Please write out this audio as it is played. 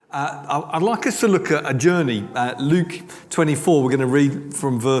I'd like us to look at a journey. Luke 24, we're going to read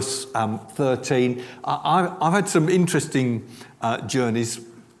from verse 13. I've had some interesting journeys.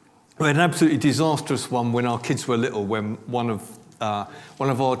 We had an absolutely disastrous one when our kids were little, when one of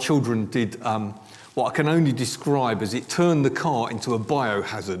our children did what I can only describe as it turned the car into a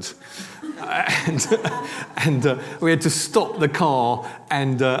biohazard. And we had to stop the car,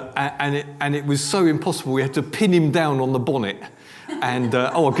 and it was so impossible. We had to pin him down on the bonnet. And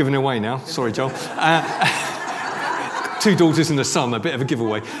I've given it away now. Sorry, Joel. 2 daughters and a son, a bit of a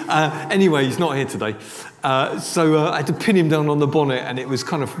giveaway. Anyway, he's not here today. So I had to pin him down on the bonnet, and it was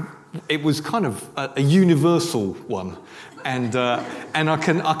kind of a universal one. And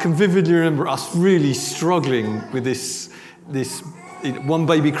I can vividly remember us really struggling with this one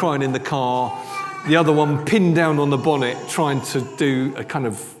baby crying in the car, the other one pinned down on the bonnet trying to do a kind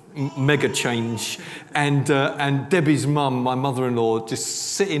of mega change, and Debbie's mum, my mother-in-law,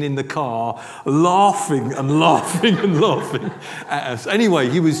 just sitting in the car laughing and laughing and laughing at us. Anyway,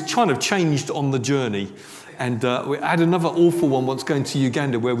 he was kind of changed on the journey, and we had another awful one once going to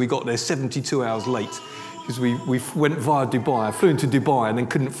Uganda where we got there 72 hours late because we went via Dubai. I flew into Dubai and then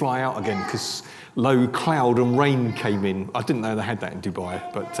couldn't fly out again because low cloud and rain came in. I didn't know they had that in Dubai.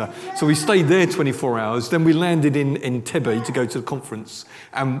 But so we stayed there 24 hours. Then we landed in Entebbe to go to the conference.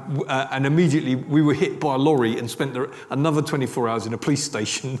 And immediately we were hit by a lorry and spent another 24 hours in a police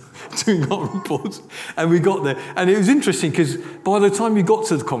station doing our reports. And we got there. And it was interesting because by the time you got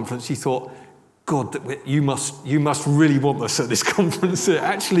to the conference, you thought, God, you must really want us at this conference. It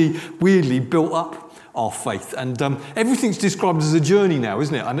actually weirdly built up our faith. And everything's described as a journey now,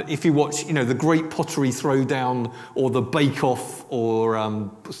 isn't it? And if you watch, the Great Pottery Throwdown or the Bake Off or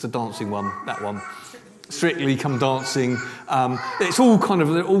what's the dancing one? That one. Strictly Come Dancing. It's all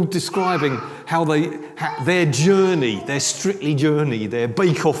they're all describing how their journey, their Strictly journey, their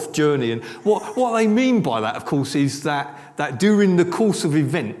Bake Off journey. And what they mean by that, of course, is that during the course of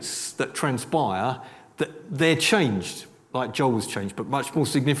events that transpire, that they're changed. Like Joel was changed, but much more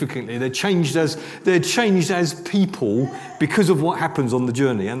significantly, they're changed as people because of what happens on the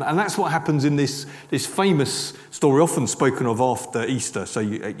journey, and that's what happens in this famous story, often spoken of after Easter. So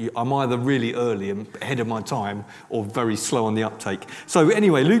I'm either really early and ahead of my time, or very slow on the uptake. So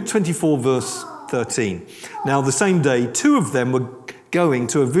anyway, Luke 24 verse 13. Now the same day, 2 of them were going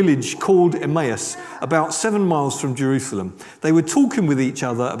to a village called Emmaus, about 7 miles from Jerusalem. They were talking with each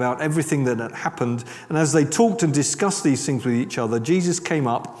other about everything that had happened, and as they talked and discussed these things with each other, Jesus came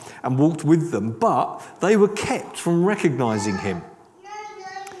up and walked with them, but they were kept from recognizing him.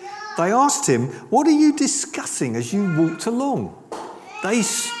 They asked him, "What are you discussing as you walked along?" They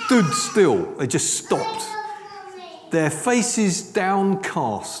stood still. They just stopped, their faces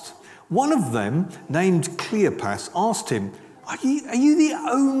downcast. One of them, named Cleopas, asked him, Are you the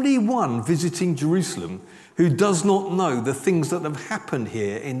only one visiting Jerusalem who does not know the things that have happened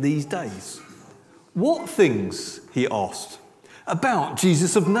here in these days? What things? He asked. About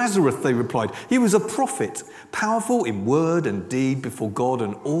Jesus of Nazareth, they replied. He was a prophet, powerful in word and deed before God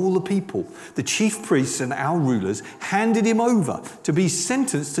and all the people. The chief priests and our rulers handed him over to be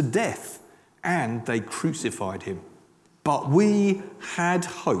sentenced to death, and they crucified him. But we had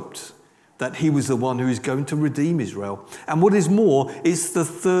hoped that he was the one who is going to redeem Israel. And what is more, it's the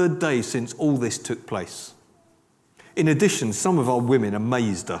 3rd day since all this took place. In addition, some of our women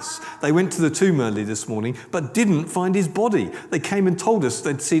amazed us. They went to the tomb early this morning, but didn't find his body. They came and told us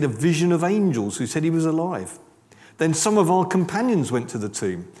they'd seen a vision of angels who said he was alive. Then some of our companions went to the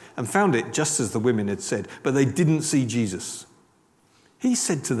tomb and found it just as the women had said, but they didn't see Jesus. He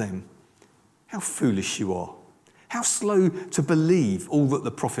said to them, "How foolish you are. How slow to believe all that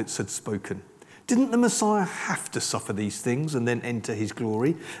the prophets had spoken. Didn't the Messiah have to suffer these things and then enter his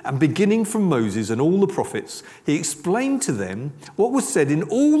glory?" And beginning from Moses and all the prophets, he explained to them what was said in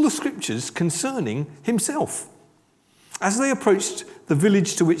all the scriptures concerning himself. As they approached the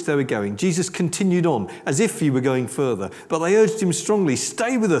village to which they were going, Jesus continued on as if he were going further. But they urged him strongly,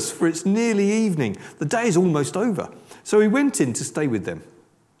 "Stay with us, for it's nearly evening. The day is almost over." So he went in to stay with them.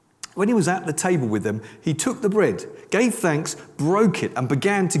 When he was at the table with them, he took the bread, gave thanks, broke it, and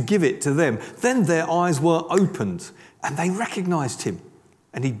began to give it to them. Then their eyes were opened, and they recognized him,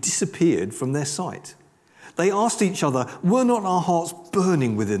 and he disappeared from their sight. They asked each other, "Were not our hearts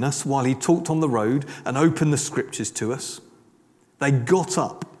burning within us while he talked on the road and opened the scriptures to us?" They got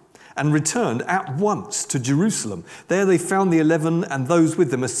up and returned at once to Jerusalem. There they found the 11 and those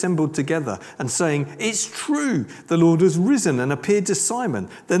with them assembled together and saying, "It's true, the Lord has risen and appeared to Simon."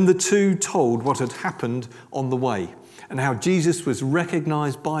 Then the 2 told what had happened on the way and how Jesus was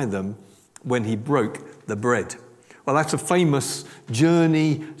recognized by them when he broke the bread. Well, that's a famous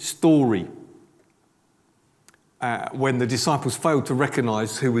journey story. When the disciples failed to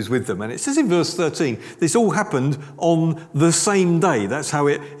recognize who was with them. And it says in verse 13, this all happened on the same day. That's how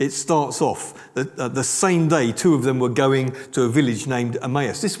it starts off. The same day, two of them were going to a village named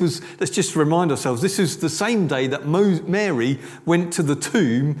Emmaus. Let's just remind ourselves, this is the same day that Mary went to the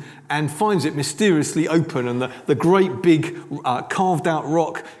tomb and finds it mysteriously open, and the great big carved out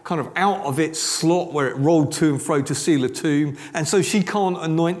rock kind of out of its slot where it rolled to and fro to seal a tomb. And so she can't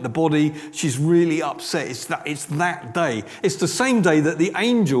anoint the body. She's really upset. It's that day. It's the same day that the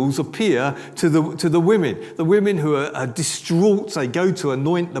angels appear to the women. The women who are distraught, they go to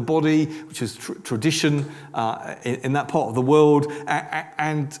anoint the body, which is tradition in that part of the world.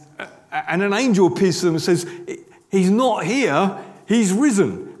 And an angel appears to them and says, he's not here, he's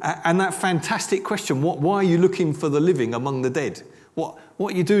risen. And that fantastic question, why are you looking for the living among the dead?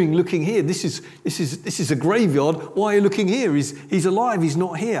 What are you doing looking here? This is a graveyard. Why are you looking here? He's alive. He's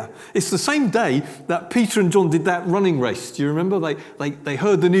not here. It's the same day that Peter and John did that running race. Do you remember? They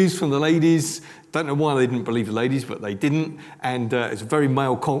heard the news from the ladies. Don't know why they didn't believe the ladies, but they didn't. And it's a very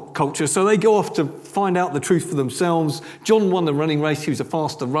male culture. So they go off to find out the truth for themselves. John won the running race. He was a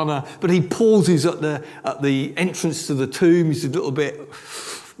faster runner. But he pauses at the entrance to the tomb. He's a little bit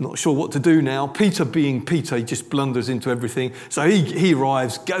not sure what to do now. Peter, being Peter, he just blunders into everything. So he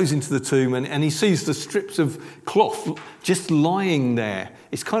arrives, goes into the tomb, and he sees the strips of cloth just lying there.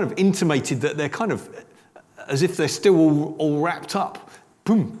 It's kind of intimated that they're kind of as if they're still all wrapped up.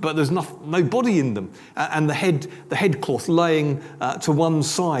 Boom, but there's no body in them. And the head cloth laying to one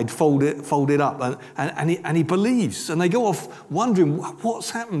side, folded up. And he believes. And they go off wondering,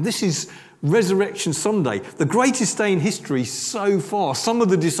 what's happened? This is Resurrection Sunday, the greatest day in history so far. Some of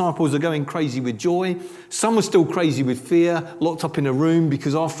the disciples are going crazy with joy. Some are still crazy with fear, locked up in a room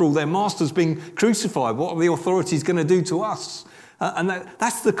because after all, their master's been crucified. What are the authorities going to do to us? And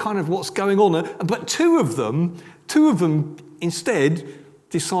that's the kind of what's going on. But two of them instead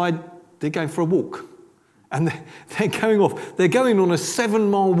decide they're going for a walk. And they're going off. They're going on a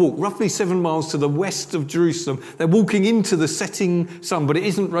 7-mile walk, roughly 7 miles to the west of Jerusalem. They're walking into the setting sun, but it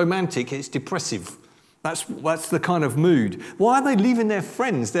isn't romantic, it's depressive. That's the kind of mood. Why are they leaving their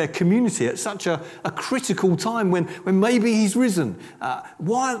friends, their community, at such a critical time when maybe he's risen?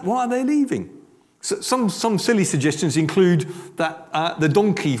 Why are they leaving? So some silly suggestions include that the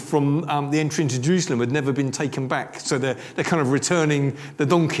donkey from the entry into Jerusalem had never been taken back. So they're kind of returning the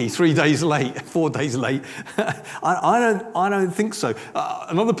donkey 4 days late. I don't think so.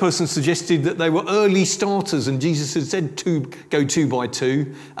 Another person suggested that they were early starters, and Jesus had said go 2 by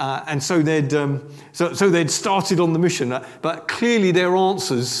 2, and so they'd started on the mission. But clearly their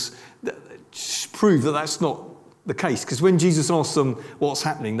answers prove that that's not the case, because when Jesus asks them what's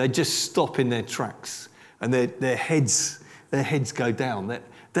happening, they just stop in their tracks and their heads go down.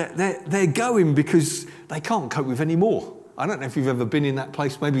 They're going because they can't cope with any more. I don't know if you've ever been in that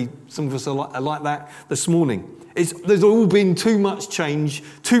place. Maybe some of us are like that this morning. There's all been too much change,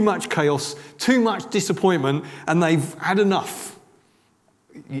 too much chaos, too much disappointment, and they've had enough.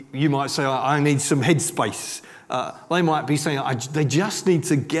 You might say, I need some headspace. They might be saying, they just need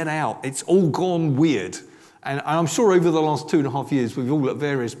to get out. It's all gone weird. And I'm sure over the last 2.5 years, we've all at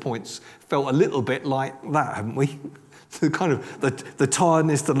various points felt a little bit like that, haven't we? The kind of the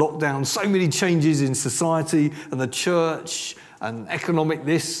tiredness, the lockdown, so many changes in society and the church and economic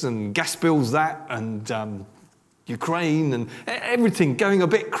this and gas bills that and Ukraine and everything going a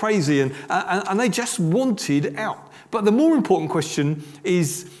bit crazy. And they just wanted out. But the more important question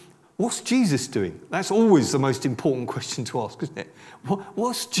is, what's Jesus doing? That's always the most important question to ask, isn't it?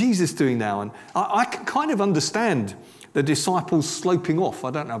 What's Jesus doing now? And I can kind of understand the disciples sloping off.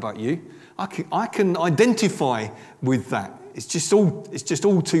 I don't know about you. I can identify with that. It's just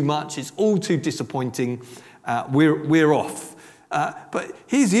all too much. It's all too disappointing. We're off. But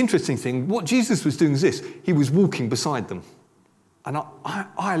here's the interesting thing. What Jesus was doing is this. He was walking beside them. And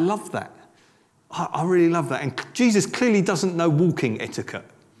I love that. I really love that. And Jesus clearly doesn't know walking etiquette.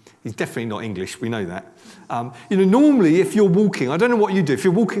 He's definitely not English, we know that. Normally if you're walking, I don't know what you do, if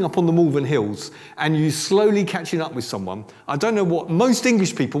you're walking up on the Malvern Hills and you're slowly catching up with someone, I don't know what, most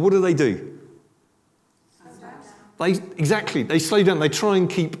English people, what do? They slow down, they try and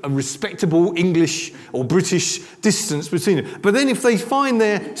keep a respectable English or British distance between them. But then if they find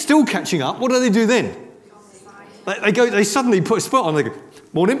they're still catching up, what do then? They suddenly put a spot on, they go,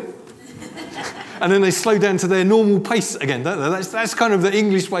 morning. And then they slow down to their normal pace again, don't they? That's kind of the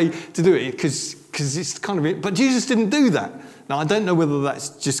English way to do it, because it's kind of it. But Jesus didn't do that. Now, I don't know whether that's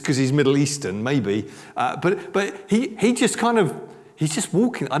just because he's Middle Eastern, maybe. But he just kind of, He's just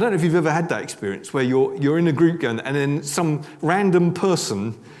walking. I don't know if you've ever had that experience where you're in a group going, and then some random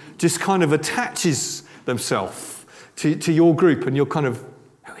person just kind of attaches themselves to your group, and you're kind of,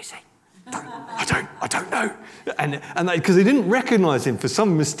 who is he? I don't know. And because they didn't recognize him for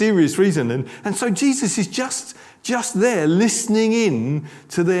some mysterious reason. And so Jesus is just there listening in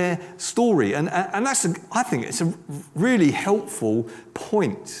to their story. And that's, I think it's a really helpful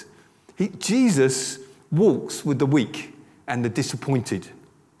point. Jesus walks with the weak and the disappointed,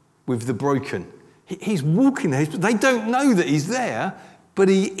 with the broken. He's walking there. They don't know that he's there, but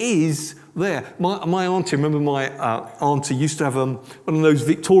he is there. My auntie, remember my auntie used to have one of those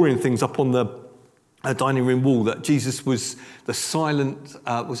Victorian things up on the dining room wall that Jesus was the silent,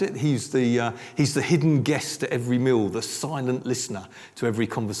 he's the hidden guest at every meal, the silent listener to every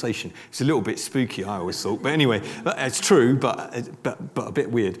conversation. It's a little bit spooky, I always thought. But anyway, it's true, but a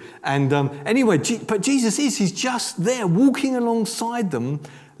bit weird. And anyway, but Jesus he's just there walking alongside them,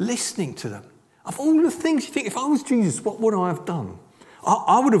 listening to them. Of all the things you think, if I was Jesus, what would I have done?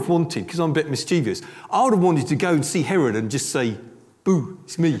 I would have wanted, because I'm a bit mischievous, I would have wanted to go and see Herod and just say, boo,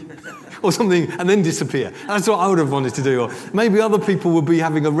 it's me, or something, and then disappear. That's what I would have wanted to do. Or maybe other people would be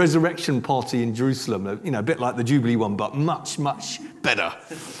having a resurrection party in Jerusalem, a bit like the Jubilee one, but much, much better.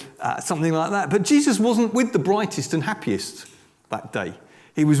 Something like that. But Jesus wasn't with the brightest and happiest that day.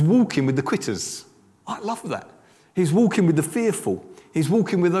 He was walking with the quitters. I love that. He's walking with the fearful. He's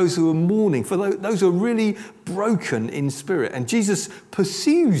walking with those who are mourning, for those who are really broken in spirit. And Jesus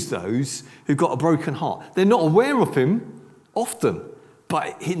pursues those who've got a broken heart. They're not aware of him often,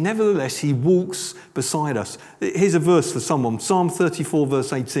 but nevertheless, he walks beside us. Here's a verse for someone, Psalm 34,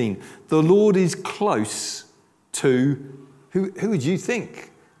 verse 18. The Lord is close to, who would you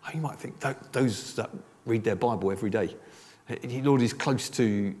think? Oh, you might think those that read their Bible every day. The Lord is close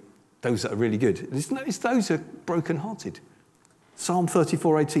to those that are really good. It's those who are brokenhearted. Psalm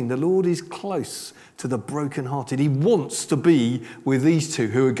 34:18, the Lord is close to the brokenhearted. He wants to be with these two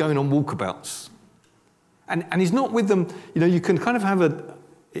who are going on walkabouts. And he's not with them, you can kind of have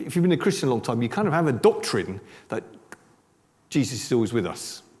if you've been a Christian a long time, you kind of have a doctrine that Jesus is always with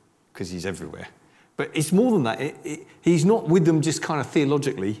us because he's everywhere. But it's more than that. He's not with them just kind of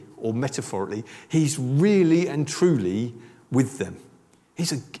theologically or metaphorically. He's really and truly with them.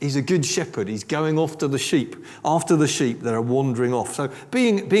 He's a good shepherd. He's going after the sheep that are wandering off. So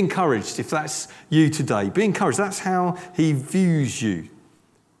be encouraged if that's you today. Be encouraged. That's how he views you.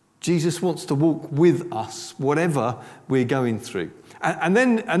 Jesus wants to walk with us, whatever we're going through. And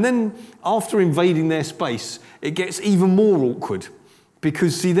then after invading their space, it gets even more awkward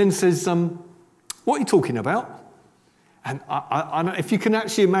because he then says, what are you talking about? And I if you can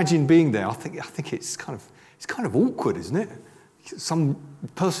actually imagine being there, I think it's kind of awkward, isn't it? Some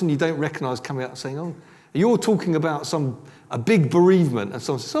person you don't recognise coming out and saying, oh, you're talking about a big bereavement, and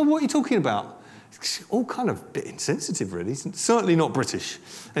someone says, oh, what are you talking about? It's all kind of a bit insensitive, really. It's certainly not British,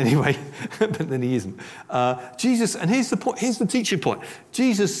 anyway, but then he isn't. Jesus, and here's the point, here's the teaching point.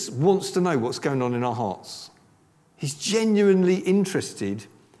 Jesus wants to know what's going on in our hearts. He's genuinely interested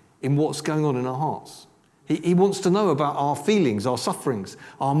in what's going on in our hearts. He wants to know about our feelings, our sufferings,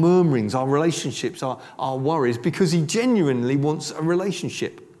 our murmurings, our relationships, our worries, because he genuinely wants a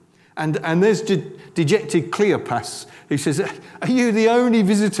relationship. And there's dejected Cleopas who says, are you the only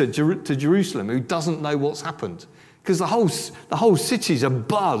visitor to Jerusalem who doesn't know what's happened? Because the whole city's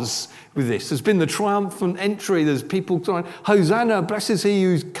abuzz with this. There's been the triumphant entry. There's people crying, Hosanna, blessed is he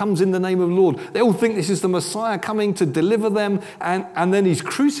who comes in the name of the Lord. They all think this is the Messiah coming to deliver them, and then he's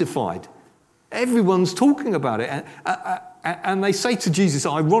crucified. Everyone's talking about it. And they say to Jesus,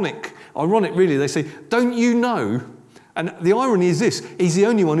 ironic really, they say, don't you know? And the irony is this, he's the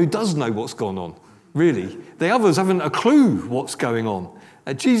only one who does know what's gone on, really. The others haven't a clue what's going on.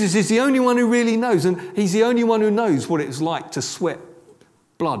 Jesus is the only one who really knows, and he's the only one who knows what it's like to sweat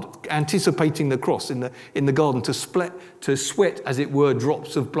blood, anticipating the cross in the garden, to sweat, as it were,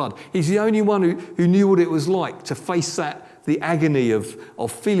 drops of blood. He's the only one who knew what it was like to face the agony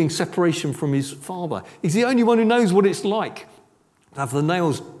of feeling separation from his Father. He's the only one who knows what it's like to have the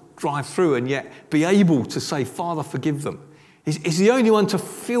nails drive through and yet be able to say, Father, forgive them. He's the only one to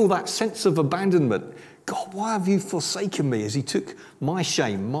feel that sense of abandonment. God, why have you forsaken me? As he took my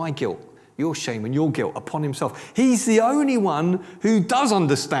shame, my guilt, your shame and your guilt upon himself. He's the only one who does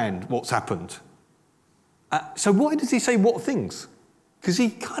understand what's happened. So why does he say what things? Because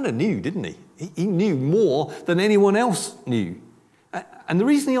he kind of knew, didn't he? He knew more than anyone else knew. And the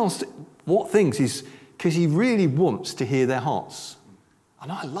reason he asked what things is because he really wants to hear their hearts.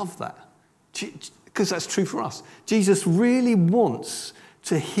 And I love that, because that's true for us. Jesus really wants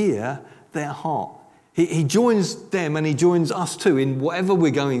to hear their heart. He joins them and he joins us too in whatever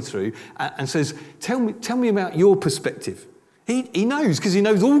we're going through and says, tell me about your perspective. He knows because he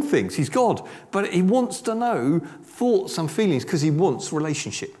knows all things. He's God. But he wants to know thoughts and feelings because he wants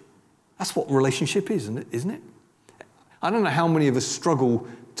relationship. That's what relationship is, isn't it? I don't know how many of us struggle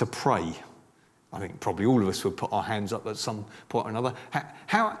to pray. I think probably all of us would put our hands up at some point or another.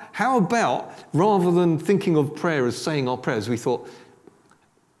 How about, rather than thinking of prayer as saying our prayers, we thought,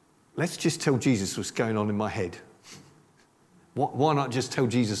 let's just tell Jesus what's going on in my head. Why not just tell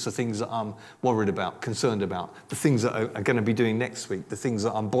Jesus the things that I'm worried about, concerned about, the things that are going to be doing next week, the things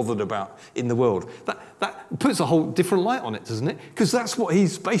that I'm bothered about in the world? That puts a whole different light on it, doesn't it? Because that's what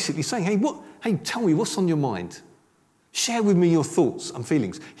he's basically saying. Hey, tell me what's on your mind. Share with me your thoughts and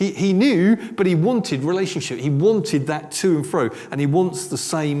feelings. He knew, but he wanted relationship. He wanted that to and fro, and he wants the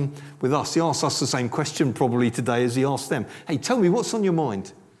same with us. He asks us the same question probably today as he asked them. Hey, tell me what's on your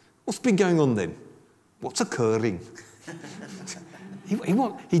mind. What's been going on then? What's occurring?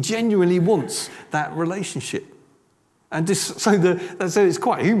 He genuinely wants that relationship. And so it's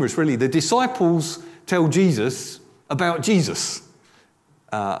quite humorous, really. The disciples tell Jesus about Jesus.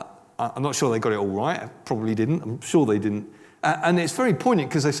 I'm not sure they got it all right. I probably didn't. I'm sure they didn't. And it's very poignant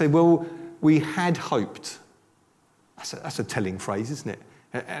because they say, well, we had hoped. That's a telling phrase, isn't it?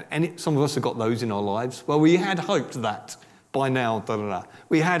 And some of us have got those in our lives. Well, we had hoped that by now, da-da-da.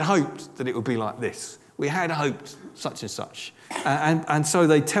 We had hoped that it would be like this. We had hoped such and such. And so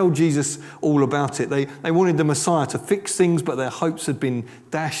they tell Jesus all about it. They wanted the Messiah to fix things, but their hopes had been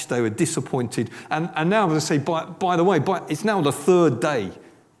dashed. They were disappointed. And now, as I say, by the way, it's now the third day.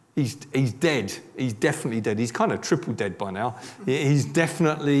 He's dead. He's definitely dead. He's kind of triple dead by now. He's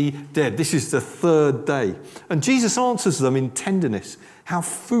definitely dead. This is the third day. And Jesus answers them in tenderness. How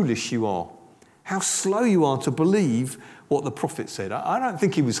foolish you are. How slow you are to believe what the prophet said. I don't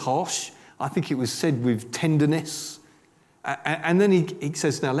think he was harsh. I think it was said with tenderness. And then he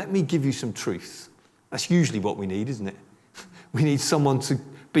says, now let me give you some truth. That's usually what we need, isn't it? We need someone to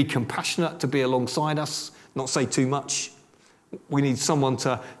be compassionate, to be alongside us, not say too much. We need someone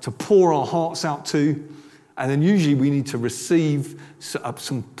to pour our hearts out to. And then usually we need to receive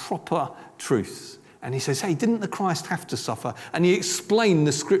some proper truth. And he says, hey, didn't the Christ have to suffer? And he explained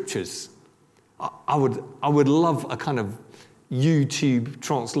the scriptures. I would love a kind of YouTube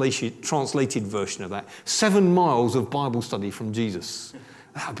translated version of that. 7 miles of Bible study from Jesus.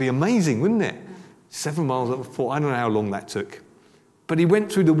 That would be amazing, wouldn't it? 7 miles, I don't know how long that took. But he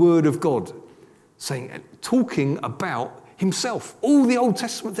went through the Word of God, talking about himself. All the Old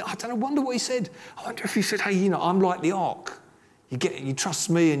Testament, I wonder what he said. I wonder if he said, hey, I'm like the ark. You trust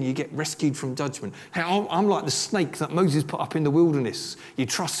me and you get rescued from judgment. Hey, I'm like the snake that Moses put up in the wilderness. You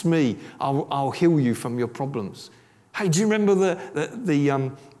trust me, I'll heal you from your problems. Hey, do you remember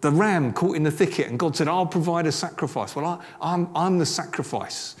the ram caught in the thicket and God said, I'll provide a sacrifice? Well, I'm the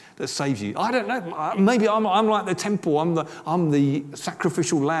sacrifice that saves you. I don't know. Maybe I'm like the temple. I'm the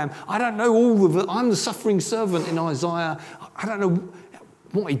sacrificial lamb. I don't know all of it. I'm the suffering servant in Isaiah. I don't know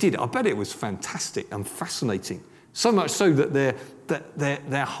what he did. I bet it was fantastic and fascinating. So much so that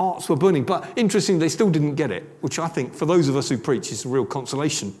their hearts were burning. But interestingly, they still didn't get it, which I think for those of us who preach is a real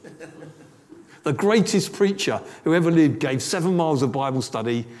consolation. The greatest preacher who ever lived gave 7 miles of Bible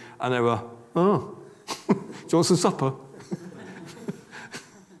study, and they were, do you want some supper?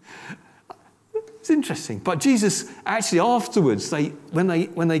 It's interesting. But Jesus, actually afterwards, when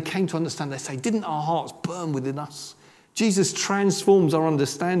they came to understand, they say, didn't our hearts burn within us? Jesus transforms our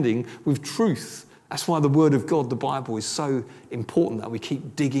understanding with truth. That's why the Word of God, the Bible, is so important that we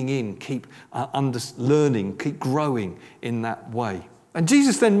keep digging in, keep learning, keep growing in that way. And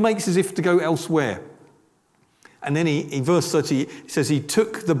Jesus then makes as if to go elsewhere. And then in verse 30, he says, he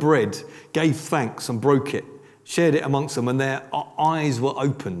took the bread, gave thanks and broke it, shared it amongst them, and their eyes were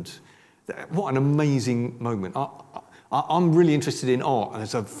opened. What an amazing moment. I'm really interested in art, and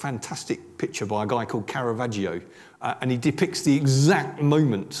there's a fantastic picture by a guy called Caravaggio, and he depicts the exact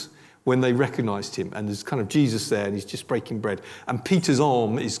moment when they recognised him, and there's kind of Jesus there, and he's just breaking bread, and Peter's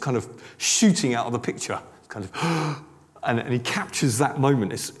arm is kind of shooting out of the picture, kind of, and he captures that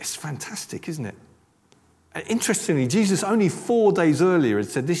moment. It's fantastic, isn't it? Interestingly, Jesus only 4 days earlier had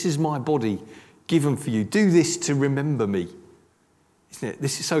said, "This is my body given for you. Do this to remember me." Isn't it?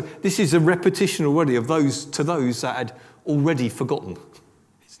 This is a repetition already of those that had already forgotten.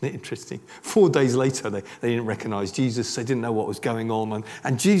 Isn't it interesting? 4 days later, they didn't recognise Jesus. They didn't know what was going on.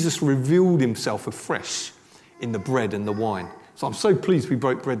 And Jesus revealed himself afresh in the bread and the wine. So I'm so pleased we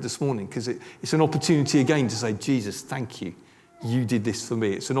broke bread this morning, because it's an opportunity again to say, Jesus, thank you. You did this for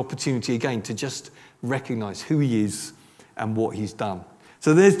me. It's an opportunity again to just recognise who he is and what he's done.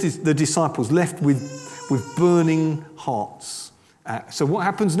 So there's the disciples left with burning hearts. So what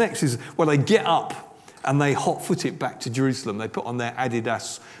happens next is, well, they get up and they hot-foot it back to Jerusalem. They put on their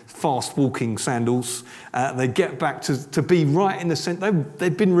Adidas fast-walking sandals. They get back to be right in the centre.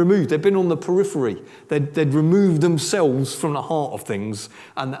 They'd been removed. They'd been on the periphery. They'd removed themselves from the heart of things.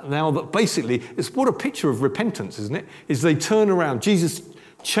 And now that basically, it's what a picture of repentance, isn't it? Is they turn around. Jesus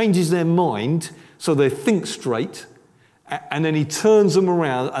changes their mind so they think straight. And then he turns them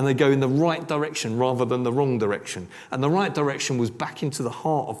around and they go in the right direction rather than the wrong direction. And the right direction was back into the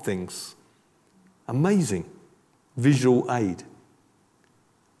heart of things. Amazing visual aid.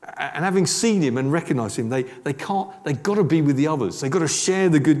 And having seen him and recognised him, they've got to be with the others. They've got to share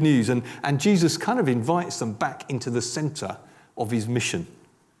the good news. And Jesus kind of invites them back into the centre of his mission.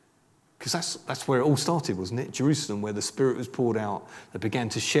 Because that's where it all started, wasn't it? Jerusalem, where the Spirit was poured out. They began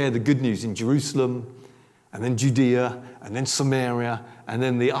to share the good news in Jerusalem, and then Judea, and then Samaria, and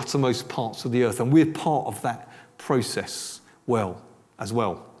then the uttermost parts of the earth. And we're part of that process as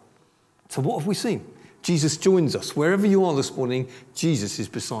well. So what have we seen? Jesus joins us. Wherever you are this morning, Jesus is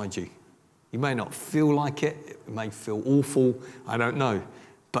beside you. You may not feel like it. It may feel awful. I don't know.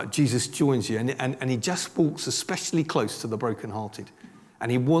 But Jesus joins you. And he just walks especially close to the brokenhearted. And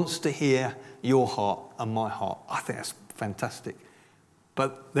he wants to hear your heart and my heart. I think that's fantastic.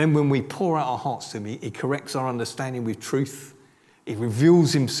 But then when we pour out our hearts to him, he corrects our understanding with truth. He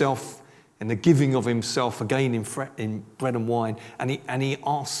reveals himself and the giving of himself again in bread and wine. And he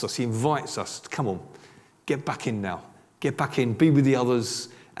asks us, he invites us to come on, get back in now. Get back in, be with the others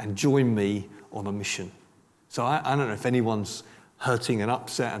and join me on a mission. So I don't know if anyone's hurting and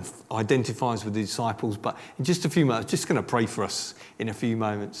upset and identifies with the disciples, but in just a few moments, I'm just going to pray for us in a few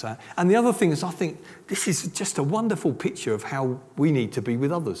moments. And the other thing is, I think this is just a wonderful picture of how we need to be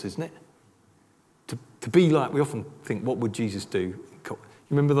with others, isn't it? To be like, we often think, what would Jesus do?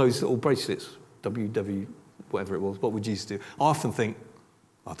 You remember those little bracelets, WW, whatever it was, what would Jesus do? I often think,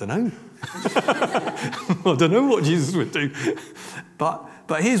 I don't know. I don't know what Jesus would do. But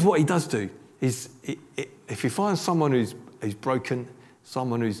here's what he does do, is if you find someone who's broken,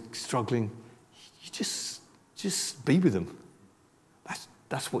 someone who's struggling, you just be with them.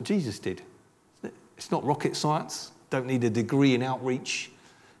 That's what Jesus did. It's not rocket science. Don't need a degree in outreach.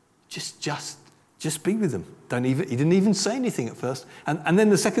 Just be with them. He didn't even say anything at first. And then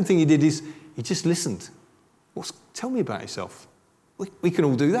the second thing he did is he just listened. Tell me about yourself. We can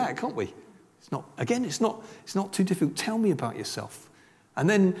all do that, can't we? It's not too difficult. Tell me about yourself. And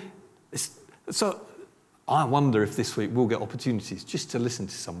then, so I wonder if this week we'll get opportunities just to listen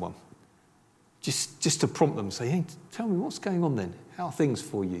to someone. Just to prompt them, say, hey, tell me what's going on then? How are things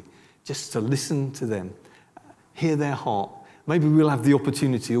for you? Just to listen to them, hear their heart. Maybe we'll have the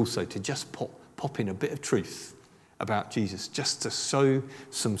opportunity also to just pop in a bit of truth about Jesus, just to sow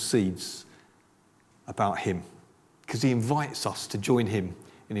some seeds about him, because he invites us to join him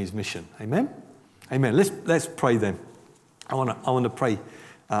in his mission. Amen? Amen. Let's pray then. I want to pray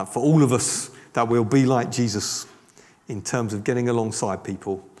for all of us that we'll be like Jesus in terms of getting alongside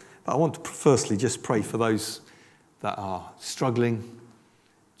people. But I want to firstly just pray for those that are struggling,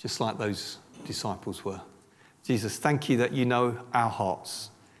 just like those disciples were. Jesus, thank you that you know our hearts,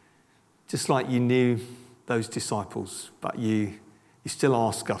 just like you knew those disciples, but you still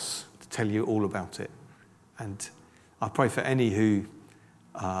ask us to tell you all about it. And I pray for any who,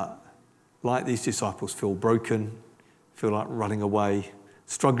 like these disciples, feel broken, feel like running away,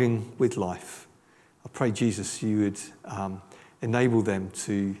 struggling with life. I pray, Jesus, you would enable them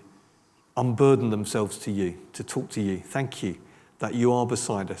to unburden themselves to you, to talk to you. Thank you that you are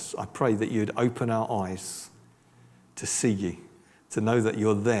beside us. I pray that you'd open our eyes to see you, to know that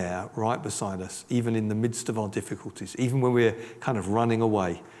you're there right beside us, even in the midst of our difficulties, even when we're kind of running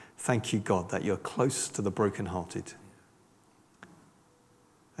away. Thank you, God, that you're close to the brokenhearted.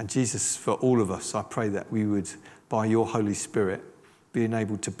 And Jesus, for all of us, I pray that we would, by your Holy Spirit, be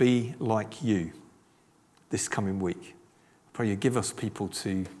enabled to be like you this coming week. I pray you give us people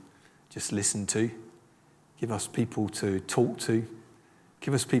to just listen to, give us people to talk to,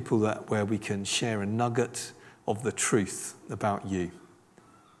 give us people where we can share a nugget of the truth about you.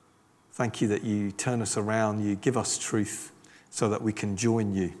 Thank you that you turn us around, you give us truth so that we can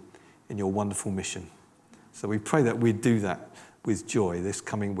join you in your wonderful mission. So we pray that we'd do that with joy this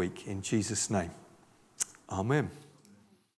coming week in Jesus' name. Amen.